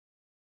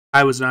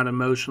I was not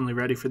emotionally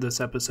ready for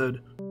this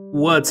episode.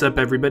 What's up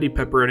everybody,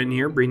 Pepperoni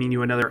here, bringing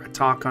you another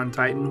Attack on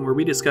Titan, where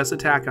we discuss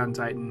Attack on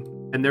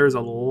Titan. And there is a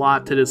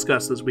lot to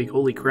discuss this week,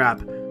 holy crap.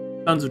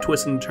 Tons of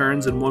twists and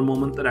turns in one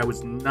moment that I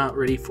was not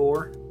ready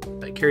for.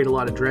 I carried a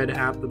lot of dread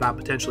about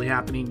potentially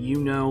happening. You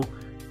know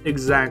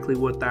exactly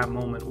what that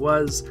moment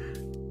was.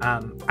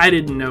 I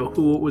didn't know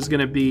who it was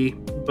going to be,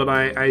 but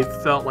I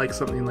felt like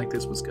something like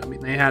this was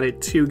coming. They had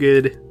it too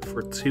good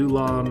for too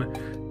long,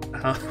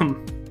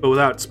 but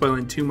without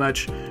spoiling too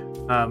much.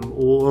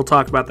 We'll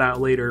talk about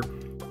that later,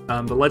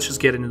 but let's just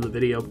get into the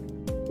video.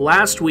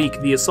 Last week,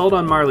 the assault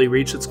on Marley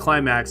reached its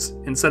climax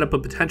and set up a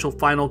potential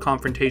final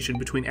confrontation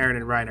between Eren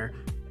and Reiner.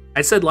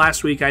 I said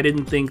last week I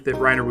didn't think that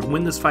Reiner would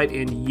win this fight,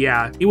 and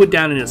yeah, he went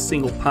down in a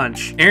single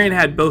punch. Eren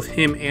had both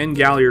him and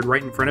Galliard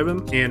right in front of him,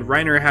 and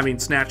Reiner having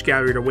snatched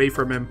Galliard away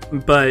from him,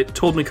 but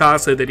told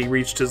Mikasa that he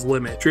reached his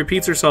limit. She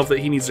repeats herself that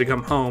he needs to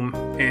come home,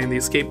 and the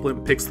escape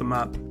blimp picks them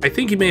up. I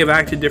think he may have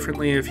acted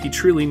differently if he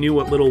truly knew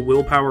what little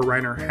willpower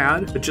Reiner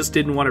had, but just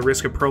didn't want to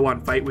risk a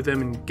prolonged fight with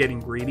him and getting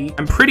greedy.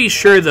 I'm pretty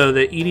sure though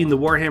that eating the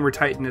Warhammer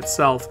Titan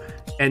itself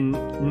and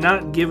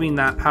not giving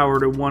that power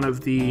to one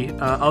of the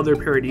other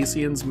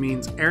Paradisians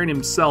means Eren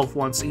himself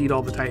wants to eat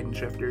all the Titan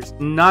shifters.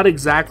 Not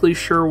exactly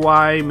sure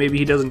why. Maybe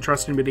he doesn't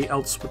trust anybody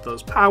else with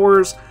those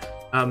powers.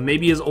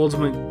 Maybe his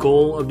ultimate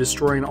goal of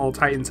destroying all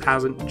Titans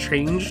hasn't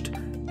changed,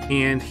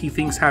 and he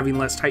thinks having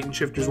less Titan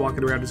shifters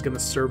walking around is going to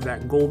serve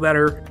that goal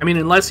better. I mean,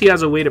 unless he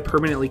has a way to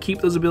permanently keep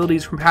those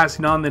abilities from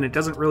passing on, then it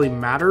doesn't really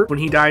matter. When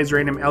he dies,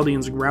 random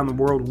Eldians around the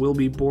world will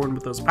be born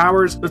with those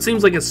powers. So it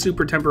seems like a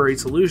super temporary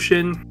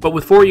solution, but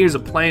with 4 years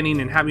of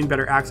planning and having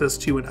better access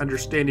to and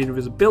understanding of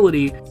his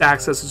ability to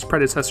access his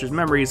predecessor's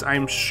memories,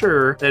 I'm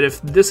sure that if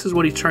this is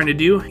what he's trying to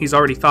do, he's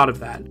already thought of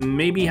that.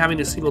 Maybe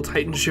having a single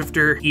Titan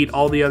shifter eat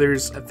all the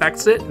others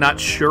affects it, not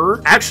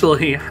sure.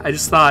 Actually, I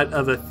just thought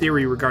of a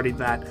theory regarding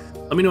that.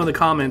 Let me know in the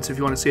comments if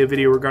you want to see a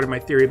video regarding my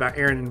theory about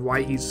Eren and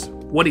what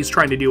he's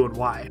trying to do and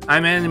why.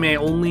 I'm anime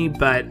only,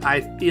 but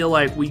I feel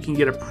like we can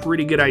get a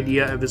pretty good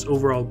idea of his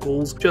overall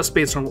goals just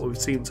based on what we've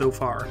seen so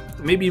far.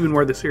 Maybe even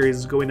where the series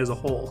is going as a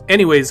whole.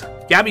 Anyways,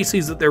 Gabi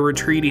sees that they're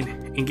retreating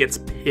and gets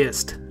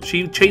pissed.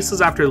 She chases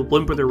after the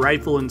blimp with her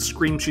rifle and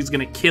screams she's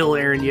gonna kill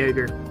Eren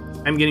Yeager.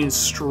 I'm getting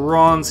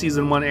strong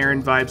Season 1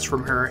 Eren vibes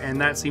from her, and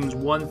that seems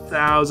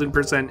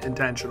 1000%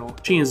 intentional.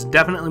 She is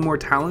definitely more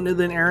talented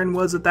than Eren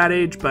was at that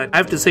age, but I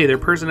have to say their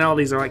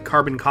personalities are like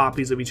carbon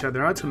copies of each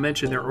other, not to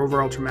mention their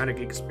overall traumatic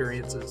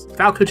experiences.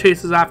 Falco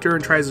chases after her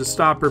and tries to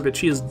stop her, but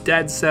she is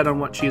dead set on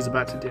what she is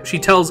about to do. She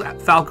tells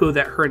Falco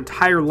that her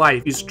entire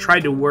life she's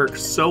tried to work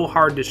so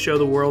hard to show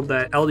the world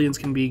that Eldians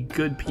can be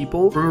good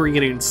people, remembering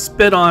getting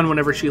spit on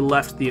whenever she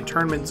left the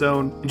internment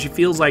zone, and she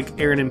feels like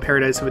Eren and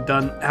Paradise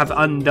have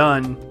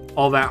undone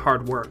all that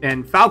hard work.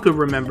 And Falco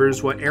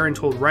remembers what Eren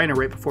told Reiner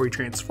right before he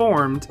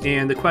transformed,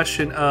 and the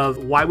question of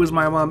why was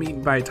my mom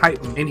eaten by a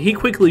Titan? And he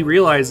quickly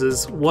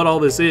realizes what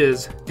all this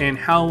is and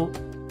how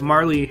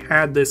Marley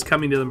had this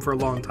coming to them for a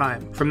long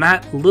time. From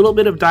that little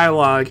bit of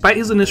dialogue, despite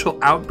his initial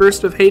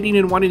outburst of hating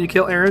and wanting to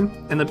kill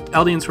Eren and the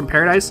Eldians from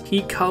Paradise,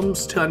 he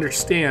comes to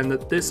understand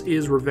that this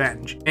is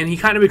revenge. And he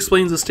kind of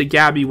explains this to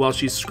Gabi while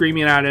she's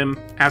screaming at him,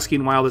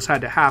 asking why all this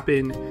had to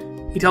happen.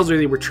 He tells her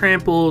they were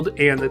trampled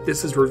and that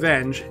this is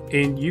revenge,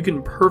 and you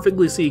can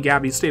perfectly see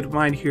Gabi's state of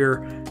mind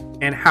here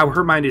and how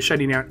her mind is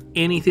shutting out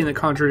anything that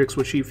contradicts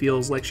what she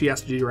feels like she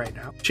has to do right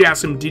now. She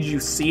asks him, did you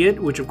see it?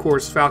 Which of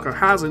course Falco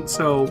hasn't,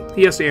 so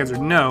he has to answer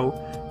no,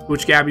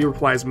 which Gabi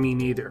replies, me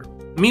neither.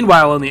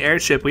 Meanwhile, on the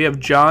airship, we have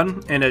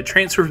John and a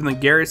transfer from the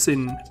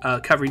garrison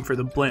covering for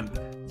the blimp.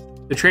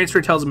 The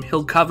transfer tells him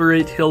he'll cover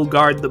it, he'll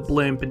guard the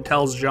blimp, and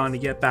tells John to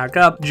get back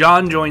up.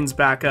 John joins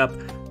back up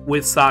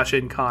with Sasha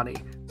and Connie.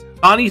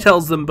 Connie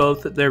tells them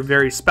both that they're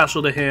very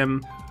special to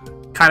him,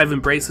 kind of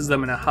embraces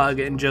them in a hug,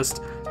 and just,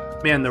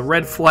 man, the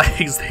red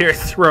flags they're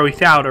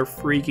throwing out are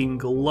freaking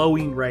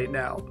glowing right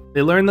now.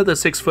 They learn that the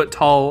 6 foot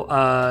tall,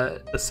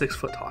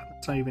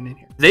 it's not even in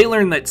here. They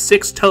learn that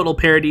 6 total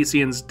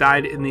Paradisians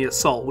died in the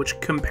assault, which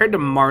compared to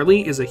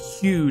Marley is a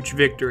huge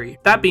victory.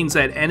 That being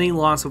said, any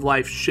loss of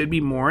life should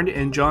be mourned,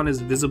 and John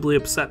is visibly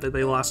upset that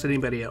they lost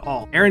anybody at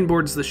all. Eren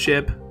boards the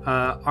ship,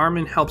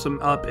 Armin helps him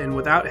up, and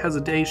without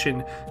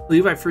hesitation,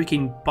 Levi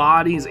freaking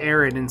bodies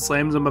Eren and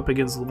slams him up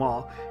against the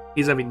wall.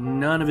 He's having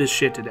none of his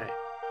shit today.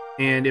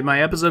 And in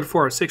my episode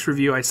 406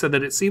 review, I said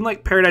that it seemed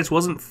like Paradise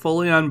wasn't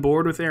fully on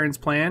board with Eren's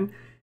plan,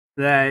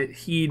 that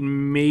he'd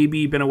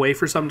maybe been away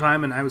for some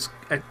time, and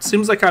it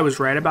seems like I was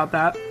right about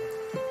that.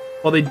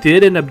 Well, they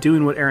did end up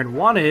doing what Eren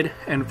wanted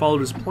and followed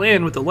his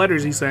plan with the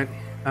letters he sent.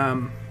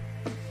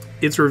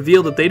 It's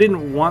revealed that they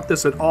didn't want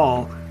this at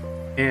all,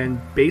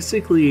 and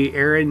basically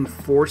Eren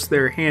forced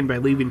their hand by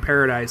leaving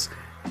Paradise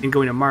and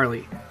going to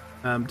Marley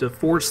to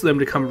force them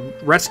to come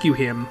rescue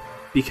him,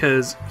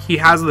 because he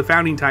has the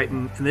Founding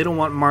Titan and they don't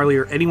want Marley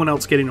or anyone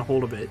else getting a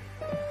hold of it.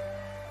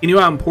 He knew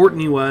how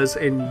important he was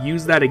and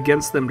used that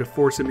against them to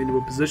force him into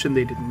a position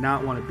they did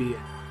not want to be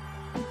in.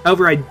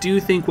 However, I do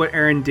think what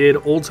Eren did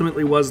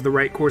ultimately was the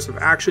right course of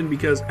action,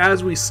 because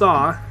as we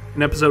saw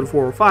in episode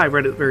 405,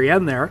 right at the very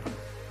end there,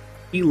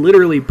 He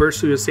literally burst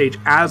through the stage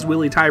as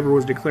Willie Tiber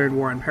was declaring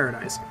war on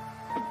Paradise,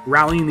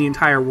 rallying the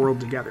entire world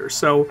together.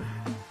 So,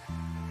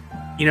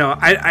 you know,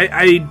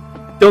 I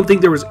don't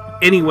think there was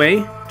any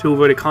way to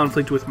avoid a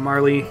conflict with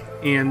Marley,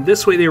 and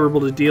this way they were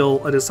able to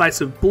deal a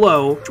decisive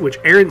blow, which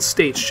Aaron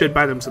states should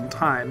buy them some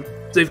time.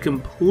 They've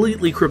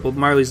completely crippled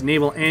Marley's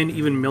naval and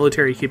even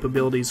military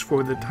capabilities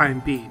for the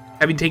time being,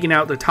 having taken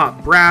out the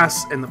top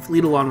brass and the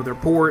fleet along with their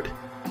port.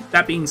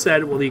 That being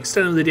said, well, the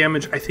extent of the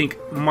damage I think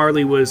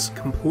Marley was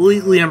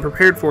completely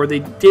unprepared for. They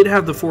did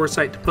have the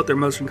foresight to put their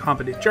most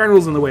incompetent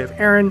generals in the way of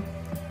Aaron,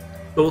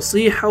 but we'll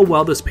see how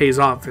well this pays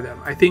off for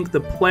them. I think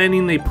the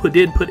planning they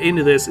did put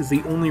into this is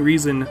the only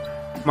reason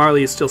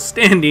Marley is still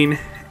standing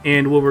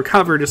and will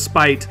recover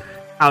despite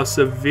how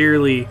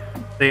severely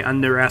they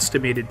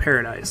underestimated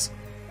Paradise.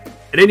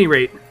 At any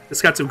rate, the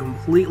Scots have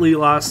completely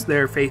lost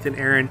their faith in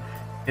Aaron,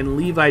 and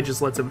Levi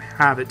just lets him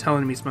have it,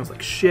 telling him he smells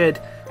like shit,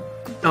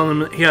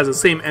 telling him he has the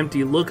same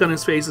empty look on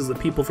his face as the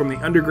people from the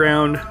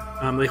underground.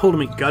 They hold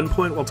him at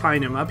gunpoint while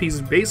tying him up.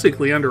 He's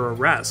basically under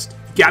arrest.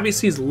 Gabi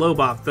sees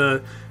Lobov,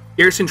 the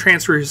garrison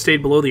transfer who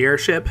stayed below the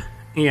airship,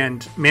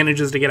 and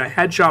manages to get a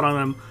headshot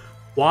on him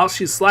while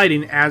she's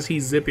sliding as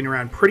he's zipping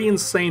around. Pretty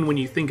insane when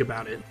you think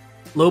about it.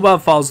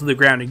 Lobov falls to the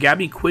ground, and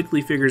Gabi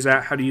quickly figures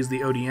out how to use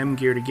the ODM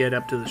gear to get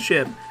up to the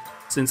ship,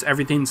 since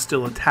everything's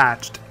still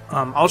attached.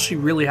 All she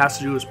really has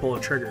to do is pull a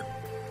trigger.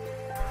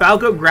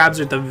 Falco grabs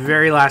her at the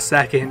very last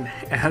second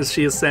as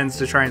she ascends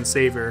to try and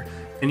save her,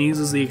 and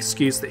uses the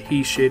excuse that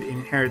he should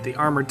inherit the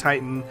Armored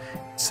Titan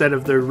instead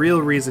of the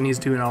real reason he's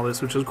doing all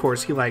this, which of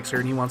course he likes her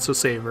and he wants to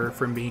save her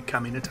from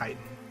becoming a Titan.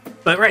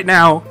 But right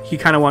now, he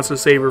kind of wants to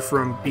save her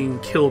from being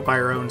killed by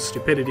her own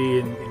stupidity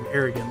and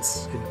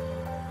arrogance.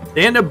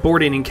 They end up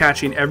boarding and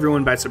catching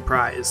everyone by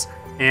surprise,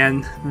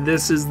 and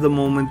this is the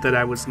moment that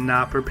I was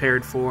not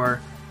prepared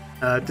for,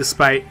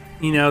 despite,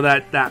 you know,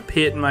 that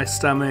pit in my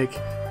stomach.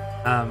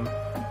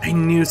 I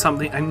knew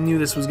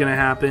this was going to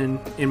happen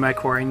in my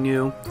core, I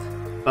knew.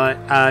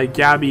 But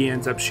Gabi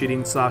ends up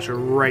shooting Sasha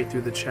right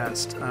through the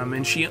chest,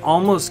 and she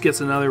almost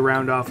gets another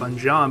round off on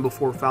John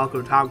before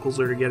Falco tackles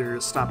her to get her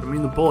to stop. I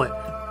mean, the bullet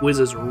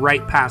whizzes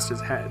right past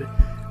his head,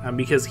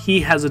 because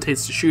he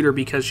hesitates to shoot her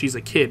because she's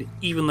a kid,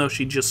 even though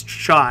she just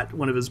shot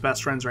one of his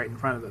best friends right in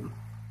front of him.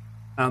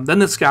 Then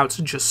the Scouts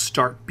just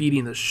start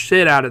beating the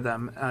shit out of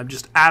them,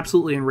 just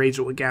absolutely enraged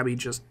at what Gabi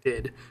just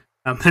did.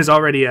 There's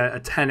already a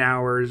 10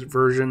 hours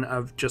version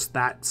of just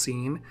that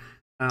scene,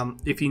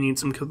 if you need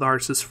some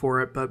catharsis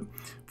for it. But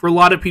for a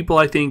lot of people,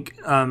 I think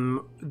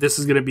this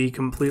is going to be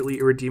completely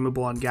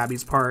irredeemable on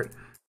Gabi's part.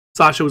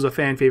 Sasha was a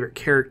fan favorite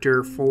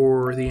character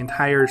for the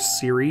entire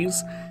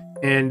series,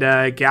 and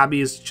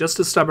Gabi is just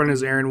as stubborn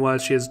as Aaron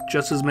was. She has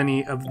just as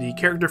many of the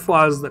character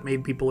flaws that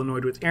made people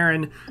annoyed with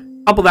Aaron.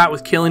 Couple that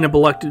with killing a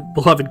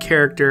beloved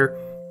character.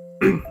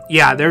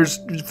 Yeah,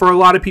 for a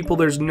lot of people,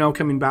 there's no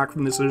coming back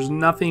from this. There's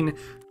nothing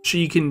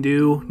she can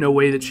do, no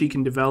way that she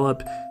can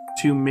develop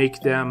to make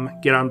them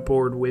get on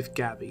board with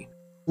Gabi.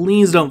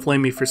 Please don't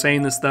flame me for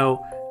saying this,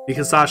 though,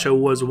 because Sasha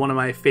was one of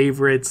my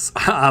favorites.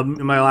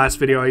 In my last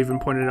video, I even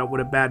pointed out what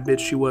a bad bitch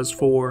she was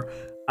for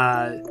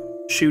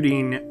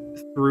shooting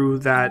through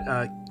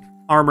that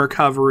armor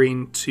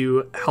covering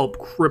to help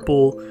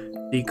cripple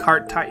the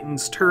Cart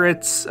Titan's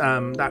turrets.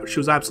 That she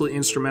was absolutely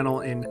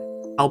instrumental in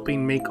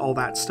helping make all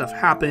that stuff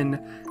happen.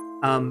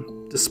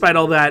 Despite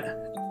all that,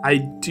 I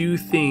do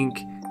think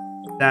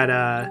that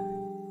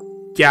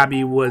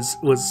Gabi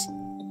was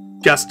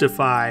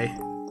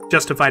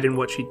justified in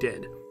what she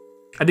did.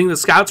 I think the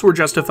Scouts were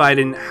justified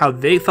in how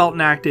they felt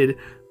and acted,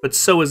 but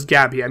so is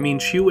Gabi. I mean,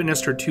 she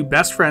witnessed her two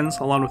best friends,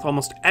 along with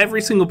almost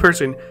every single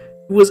person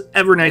who was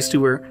ever nice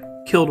to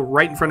her, killed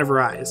right in front of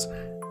her eyes.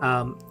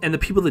 And the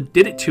people that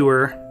did it to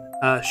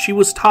her, she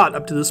was taught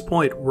up to this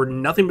point, were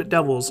nothing but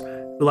devils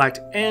who lacked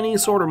any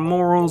sort of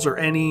morals or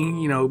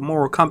any,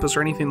 moral compass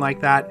or anything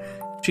like that.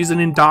 She's an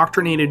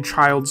indoctrinated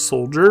child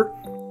soldier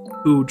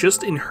who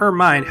just in her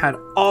mind had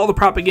all the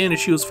propaganda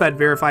she was fed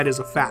verified as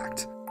a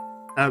fact.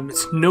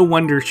 It's no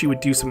wonder she would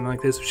do something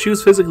like this. She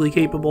was physically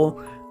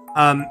capable.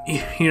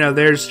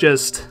 There's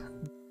just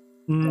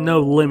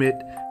no limit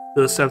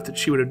to the stuff that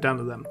she would have done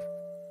to them.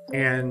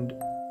 And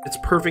it's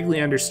perfectly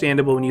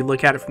understandable when you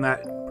look at it from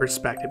that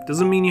perspective.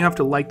 Doesn't mean you have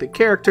to like the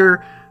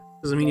character.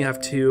 Doesn't mean you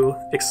have to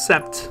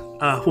accept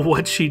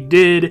what she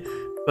did.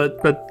 But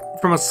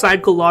from a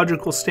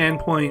psychological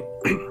standpoint,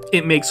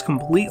 it makes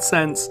complete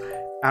sense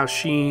how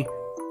she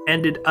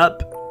ended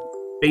up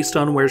based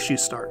on where she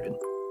started.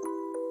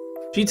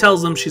 She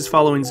tells them she's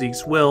following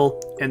Zeke's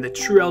will, and that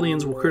true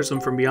Eldians will curse them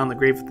from beyond the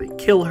grave if they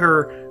kill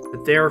her,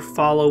 that they're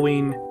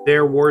following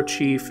their war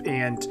chief,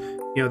 and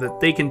that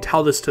they can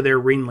tell this to their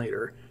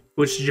ringleader.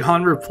 Which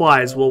John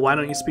replies, well, why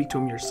don't you speak to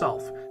him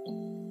yourself?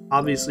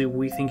 Obviously,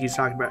 we think he's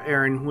talking about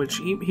Aaron, which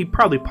he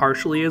probably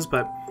partially is,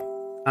 but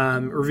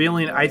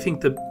revealing, I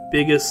think, the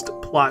biggest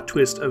plot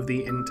twist of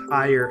the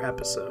entire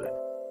episode.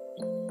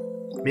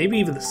 Maybe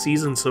even the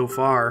season so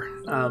far.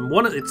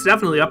 It's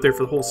definitely up there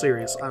for the whole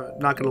series, I'm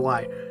not going to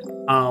lie.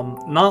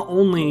 Not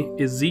only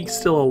is Zeke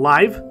still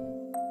alive,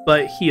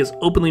 but he is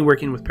openly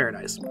working with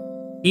Paradise.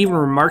 He even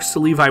remarks to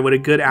Levi what a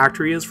good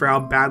actor he is for how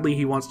badly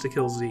he wants to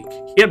kill Zeke.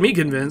 He had me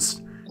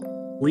convinced.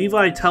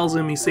 Levi tells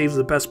him he saves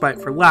the best bite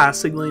for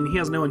last, signaling he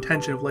has no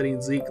intention of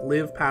letting Zeke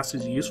live past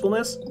his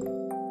usefulness.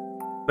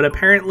 But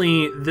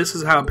apparently, this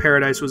is how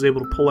Paradise was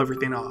able to pull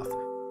everything off.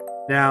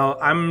 Now,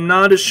 I'm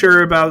not as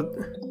sure about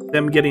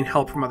them getting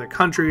help from other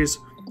countries,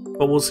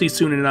 but we'll see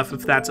soon enough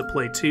if that's a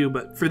play too.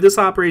 But for this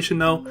operation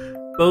though,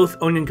 both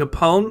Onion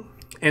Capone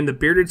and the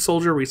bearded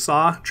soldier we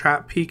saw,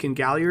 Trap Peak and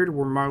Galliard,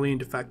 were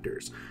Marleyan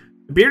defectors.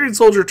 The bearded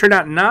soldier turned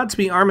out not to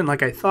be Armin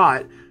like I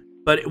thought,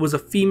 but it was a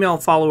female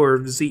follower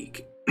of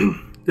Zeke.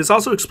 This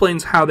also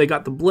explains how they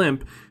got the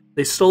blimp.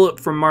 They stole it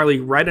from Marley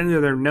right under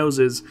their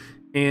noses,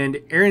 and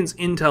Aaron's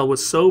intel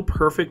was so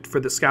perfect for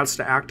the scouts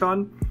to act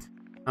on.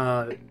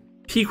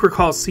 Peak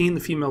recalls seeing the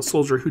female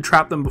soldier who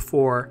trapped them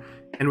before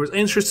and was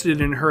interested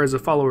in her as a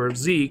follower of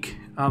Zeke,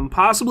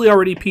 possibly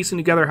already piecing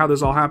together how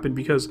this all happened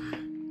because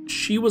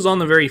she was on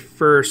the very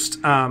first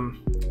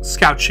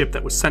scout ship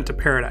that was sent to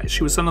Paradise.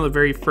 She was sent on the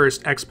very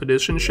first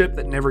expedition ship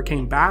that never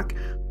came back,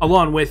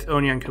 along with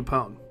Onion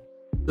Capone.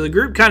 So the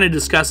group kind of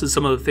discusses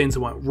some of the things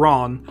that went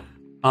wrong.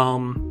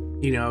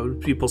 You know,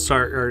 people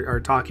are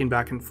talking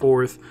back and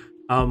forth.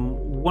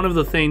 One of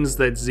the things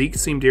that Zeke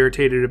seemed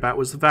irritated about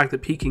was the fact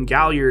that Peak and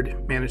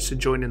Galliard managed to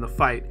join in the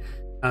fight.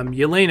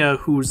 Yelena,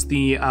 who's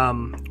the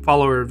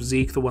follower of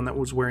Zeke, the one that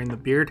was wearing the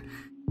beard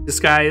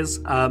disguise,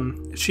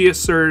 she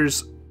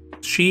assures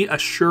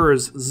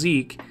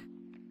Zeke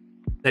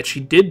that she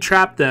did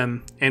trap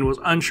them and was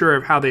unsure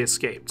of how they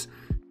escaped.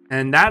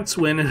 And that's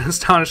when an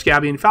astonished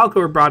Gabi and Falco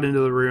are brought into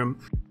the room.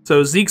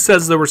 So Zeke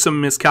says there were some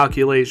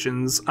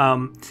miscalculations.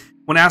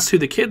 When asked who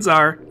the kids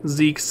are,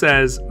 Zeke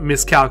says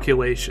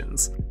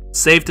miscalculations.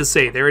 Safe to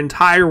say, their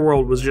entire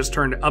world was just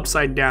turned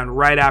upside down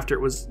right after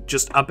it was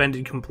just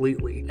upended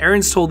completely.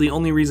 Aaron's told the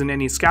only reason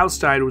any scouts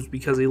died was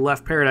because he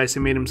left Paradise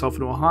and made himself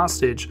into a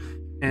hostage,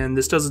 and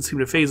this doesn't seem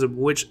to faze him,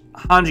 which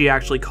Hanji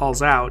actually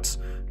calls out.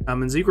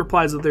 And Zeke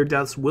replies that their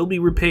deaths will be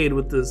repaid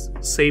with the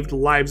saved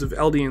lives of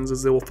Eldians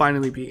as they will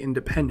finally be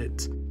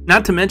independent.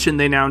 Not to mention,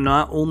 they now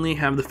not only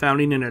have the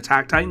Founding and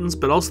Attack Titans,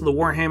 but also the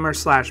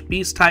Warhammer /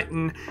 Beast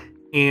Titan,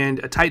 and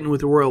a Titan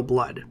with royal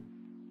blood.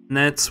 And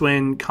that's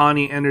when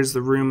Connie enters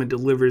the room and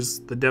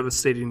delivers the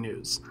devastating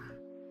news.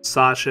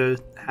 Sasha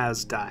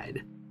has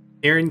died.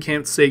 Aaron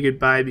can't say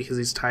goodbye because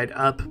he's tied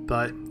up,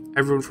 but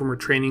everyone from her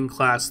training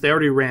class, they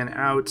already ran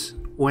out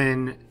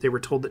when they were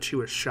told that she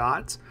was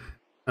shot.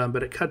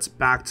 But it cuts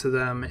back to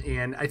them,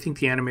 and I think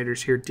the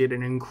animators here did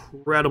an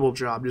incredible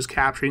job just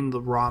capturing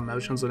the raw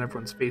emotions on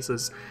everyone's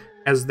faces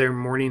as they're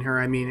mourning her.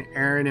 I mean,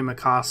 Aaron and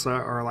Mikasa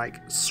are like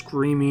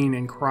screaming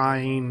and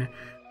crying.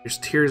 There's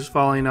tears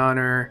falling on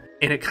her,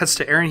 and it cuts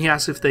to Aaron. He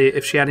asks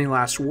if she had any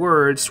last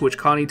words, to which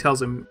Connie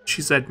tells him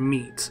she said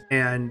meat.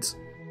 And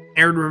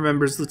Aaron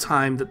remembers the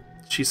time that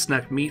she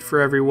snuck meat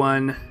for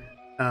everyone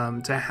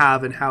to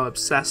have and how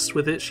obsessed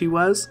with it she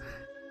was.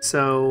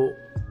 So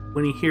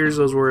when he hears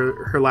those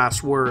were her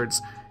last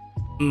words,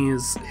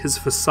 his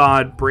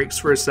facade breaks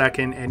for a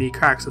second, and he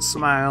cracks a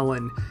smile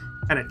and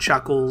kind of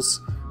chuckles.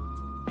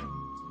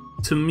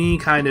 To me,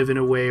 kind of in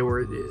a way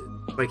where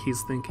like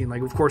he's thinking,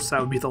 like, of course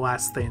that would be the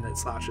last thing that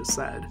Sasha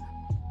said.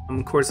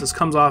 Of course, this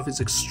comes off as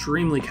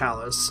extremely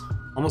callous,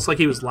 almost like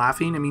he was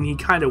laughing. I mean, he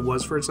kind of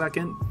was for a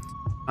second,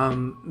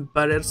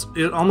 but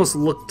it almost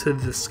looked to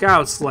the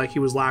scouts like he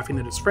was laughing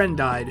that his friend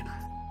died.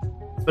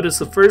 But it's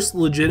the first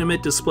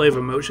legitimate display of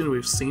emotion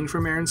we've seen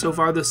from Aaron so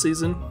far this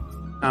season.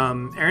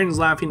 Aaron's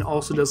laughing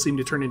also does seem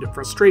to turn into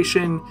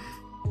frustration,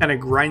 kind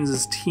of grinds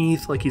his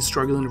teeth like he's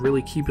struggling to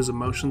really keep his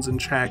emotions in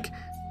check.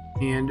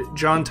 And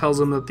John tells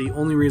him that the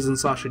only reason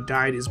Sasha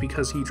died is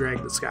because he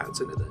dragged the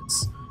scouts into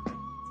this.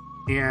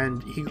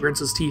 And he grits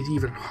his teeth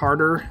even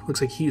harder.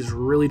 Looks like he's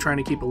really trying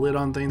to keep a lid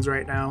on things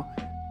right now.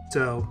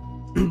 So,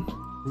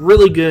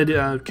 really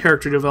good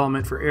character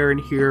development for Aaron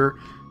here.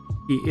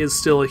 He is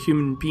still a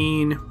human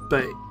being,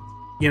 but,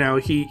 you know,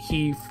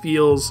 he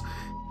feels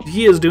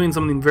he is doing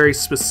something very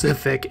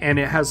specific, and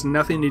it has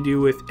nothing to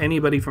do with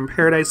anybody from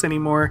Paradise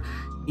anymore.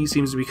 He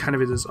seems to be kind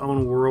of in his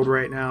own world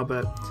right now,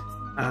 but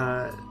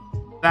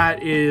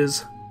that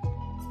is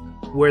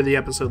where the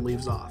episode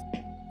leaves off.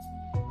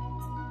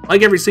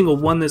 Like every single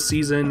one this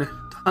season,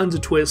 tons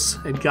of twists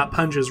and gut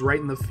punches right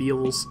in the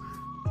feels.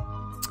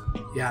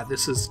 Yeah,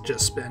 this has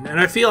just been... And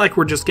I feel like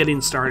we're just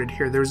getting started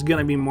here. There's going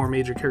to be more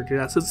major character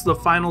deaths. It's the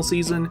final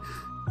season,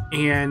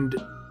 and,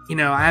 you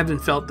know, I haven't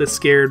felt this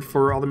scared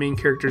for all the main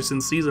characters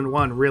since season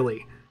 1,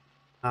 really.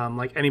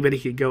 Like, anybody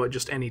could go at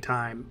just any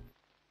time.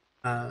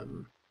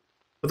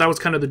 But that was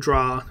kind of the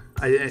draw,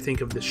 I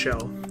think, of this show.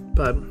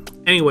 But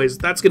anyways,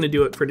 that's going to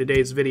do it for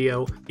today's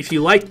video. If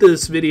you liked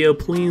this video,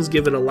 please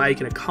give it a like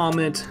and a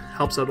comment.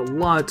 Helps out a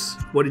lot.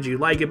 What did you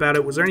like about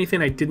it? Was there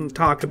anything I didn't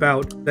talk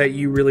about that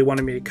you really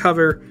wanted me to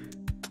cover?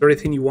 Is there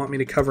anything you want me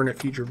to cover in a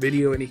future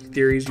video? Any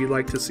theories you'd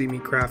like to see me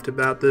craft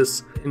about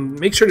this? And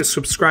make sure to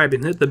subscribe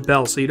and hit the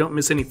bell so you don't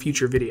miss any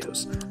future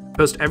videos. I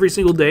post every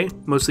single day,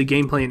 mostly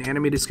gameplay and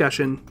anime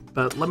discussion,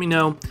 but let me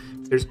know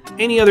if there's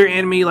any other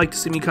anime you'd like to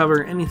see me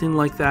cover, anything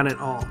like that at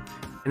all.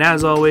 And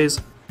as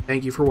always,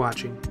 thank you for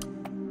watching.